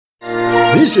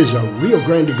This is a Rio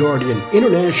Grande Guardian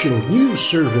International News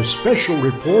Service special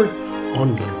report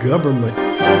on government.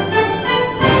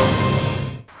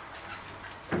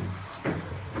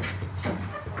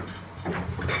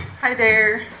 Hi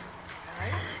there.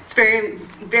 It's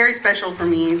very special for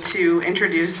me to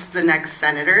introduce the next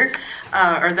senator,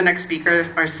 or the next speaker,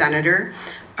 our senator.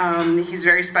 He's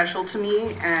very special to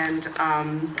me and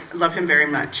love him very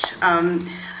much.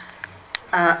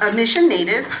 A Mission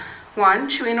native, Juan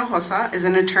Hinojosa, is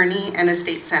an attorney and a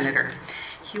state senator.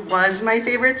 He was my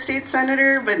favorite state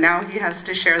senator, but now he has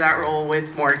to share that role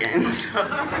with Morgan. So,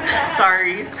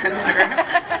 sorry, Senator.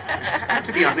 I have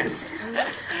to be honest.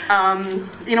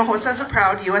 Hinojosa is a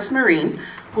proud U.S. Marine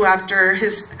who, after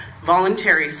his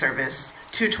voluntary service,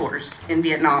 2 tours in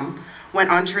Vietnam, went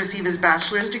on to receive his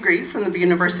bachelor's degree from the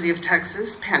University of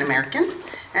Texas, Pan American,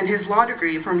 and his law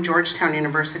degree from Georgetown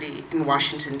University in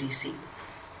Washington, D.C.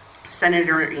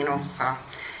 Senator Hinojosa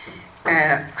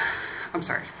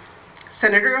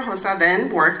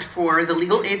then worked for the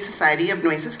Legal Aid Society of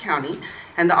Nueces County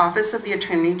and the Office of the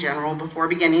Attorney General before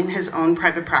beginning his own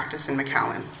private practice in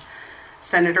McAllen.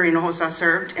 Senator Hinojosa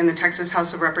served in the Texas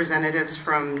House of Representatives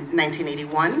from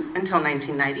 1981 until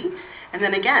 1990, and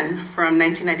then again from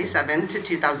 1997 to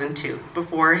 2002,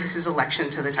 before his election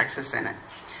to the Texas Senate.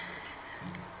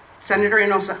 Senator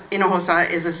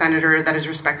Hinojosa is a senator that is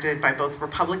respected by both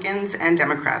Republicans and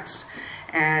Democrats.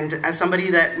 And as somebody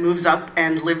that moves up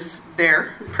and lives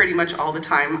there pretty much all the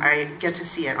time, I get to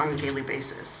see it on a daily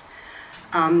basis.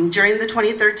 During the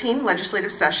 2013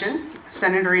 legislative session,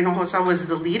 Senator Hinojosa was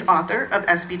the lead author of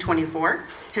SB 24,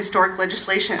 historic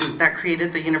legislation that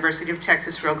created the University of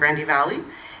Texas Rio Grande Valley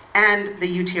and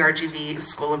the UTRGV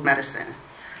School of Medicine.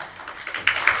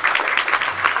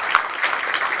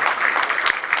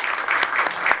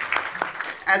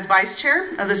 As Vice Chair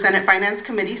of the Senate Finance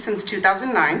Committee since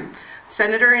 2009,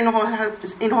 Senator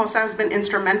Hinojosa has been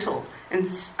instrumental in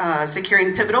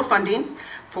securing pivotal funding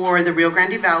for the Rio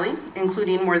Grande Valley,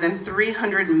 including more than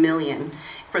 $300 million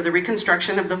for the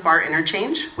reconstruction of the FAR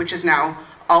interchange, which is now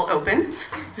all open.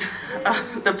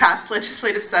 The past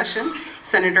legislative session,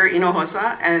 Senator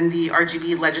Hinojosa and the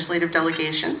RGV legislative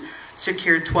delegation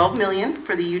secured $12 million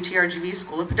for the UTRGV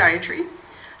School of Podiatry,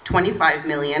 $25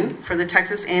 million for the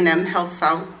Texas A&M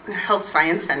Health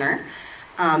Science Center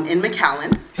in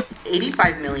McAllen,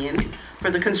 $85 million for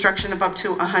the construction of up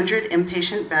to 100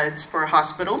 inpatient beds for a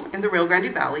hospital in the Rio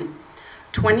Grande Valley,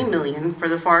 $20 million for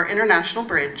the FAR International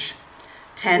Bridge,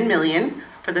 $10 million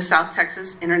for the South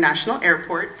Texas International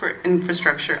Airport for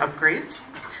infrastructure upgrades,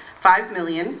 $5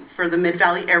 million for the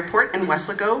Mid-Valley Airport in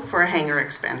Weslaco for a hangar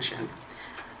expansion,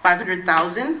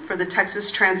 $500,000 for the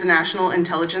Texas Transnational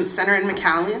Intelligence Center in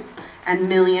McAllen, and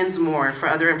millions more for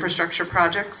other infrastructure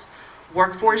projects,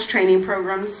 workforce training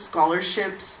programs,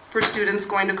 scholarships for students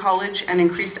going to college, and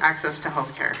increased access to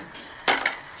healthcare.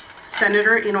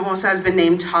 Senator Hinojosa has been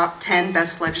named top 10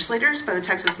 best legislators by the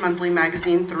Texas Monthly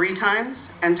Magazine 3 times,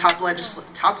 and top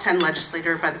 10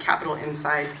 legislator by the Capitol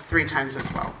Inside 3 times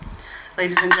as well.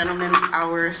 Ladies and gentlemen,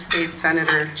 our state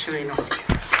senator, Chuy Hinojosa.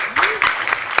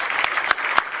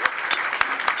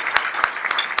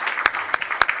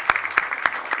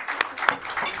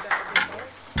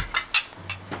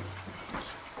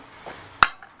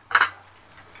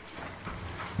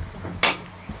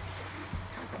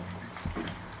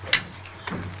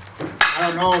 I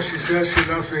don't know, she says she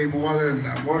loves me more than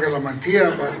Morgan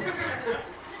LaMantia, but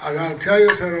I gotta tell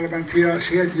you, Senator LaMantia,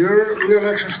 she had your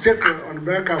re-election sticker on the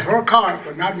back of her car,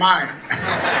 but not mine.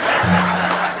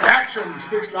 Action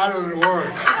speaks louder than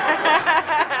words.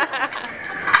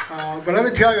 But let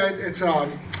me tell you,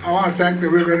 I want to thank the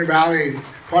Rio Grande Valley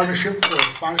Partnership for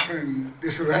sponsoring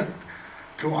this event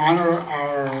to honor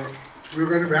our Rio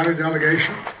Grande Valley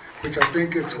delegation, which I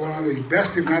think is one of the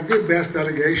best, if not the best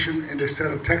delegation in the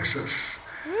state of Texas.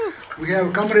 We have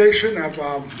a combination of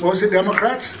mostly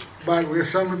Democrats, but we have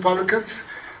some Republicans,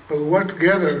 but we work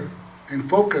together and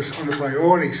focus on the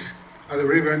priorities of the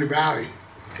Rio Grande Valley.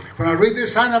 When I read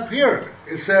this sign up here,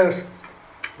 it says,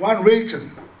 one region,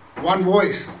 one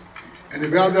voice, and the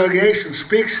Valley delegation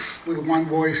speaks with one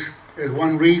voice as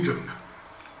one region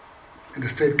in the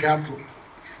state capital,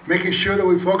 making sure that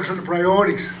we focus on the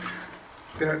priorities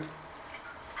that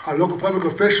our local public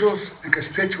officials and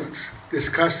constituents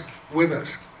discuss with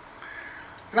us.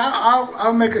 And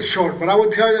I'll make it short, but I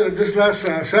will tell you that this last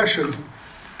session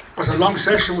was a long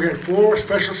session. We had 4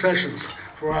 special sessions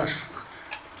for us.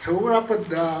 So we're up at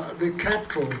the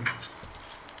Capitol,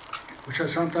 which I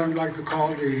sometimes like to call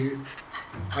the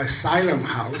Asylum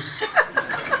House.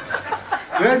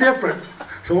 Very different.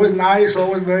 It's always nice,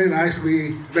 always very nice to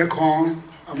be back home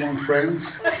among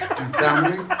friends and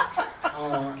family.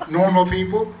 normal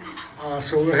people.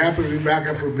 So we're happy to be back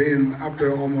after being up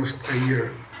there almost a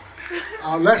year.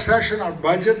 Last session, our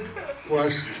budget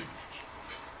was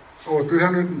over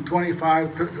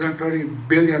 $330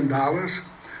 billion,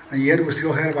 and yet we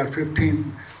still had about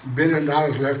 $15 billion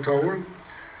left over.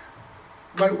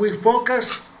 But we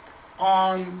focus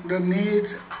on the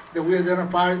needs that we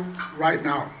identified right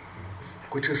now,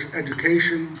 which is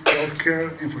education,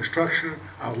 healthcare, infrastructure,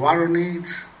 our water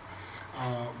needs,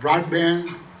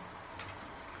 broadband,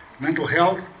 mental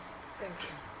health.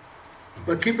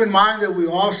 But keep in mind that we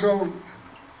also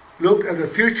look at the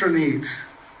future needs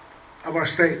of our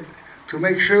state to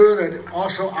make sure that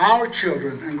also our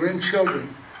children and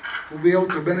grandchildren will be able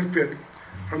to benefit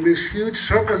from this huge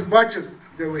surplus budget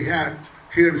that we had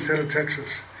here in the state of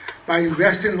Texas by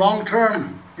investing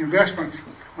long-term investments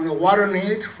on the water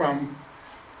needs, from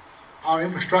our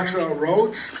infrastructure, our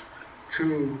roads,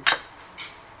 to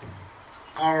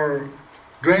our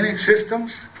drainage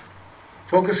systems,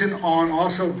 focusing on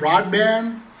also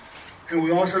broadband, and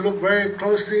we also look very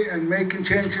closely and making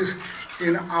changes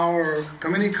in our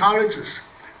community colleges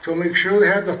to make sure they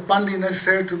have the funding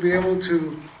necessary to be able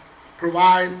to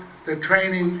provide the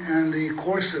training and the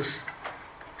courses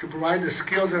to provide the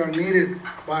skills that are needed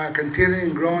by a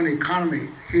continuing growing economy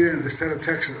here in the state of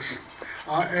Texas.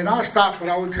 And I'll stop, but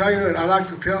I will tell you that I'd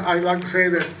like to say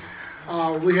that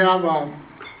we have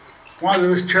one of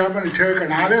those chairman, Terry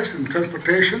Canales, in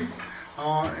transportation,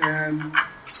 and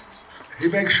he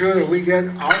makes sure that we get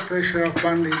our fair share of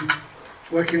funding,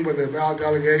 working with the Val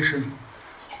delegation,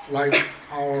 like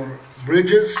our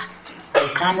bridges. Our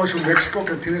commerce with Mexico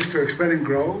continues to expand and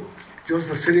grow. Just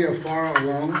the city of Faro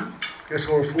alone gets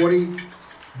over $40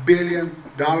 billion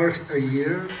a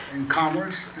year in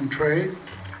commerce and trade.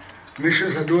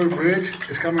 Missions Adua Bridge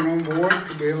is coming on board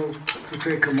to be able to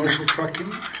take commercial trucking,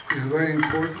 which is very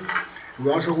important.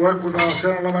 We also work with our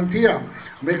Senator Lamantia,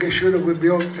 making sure that we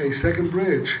build a second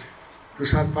bridge to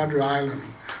San Padre Island.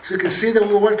 So you can see that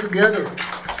we work together.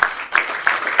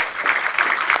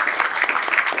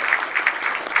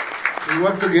 We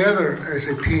work together as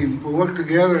a team. We work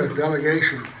together as a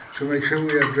delegation to make sure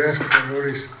we address the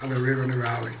priorities of the Rio Grande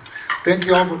Valley. Thank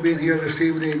you all for being here this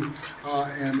evening,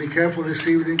 and be careful this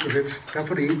evening because it's tough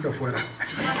to eat afuera.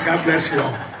 God bless you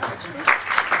all.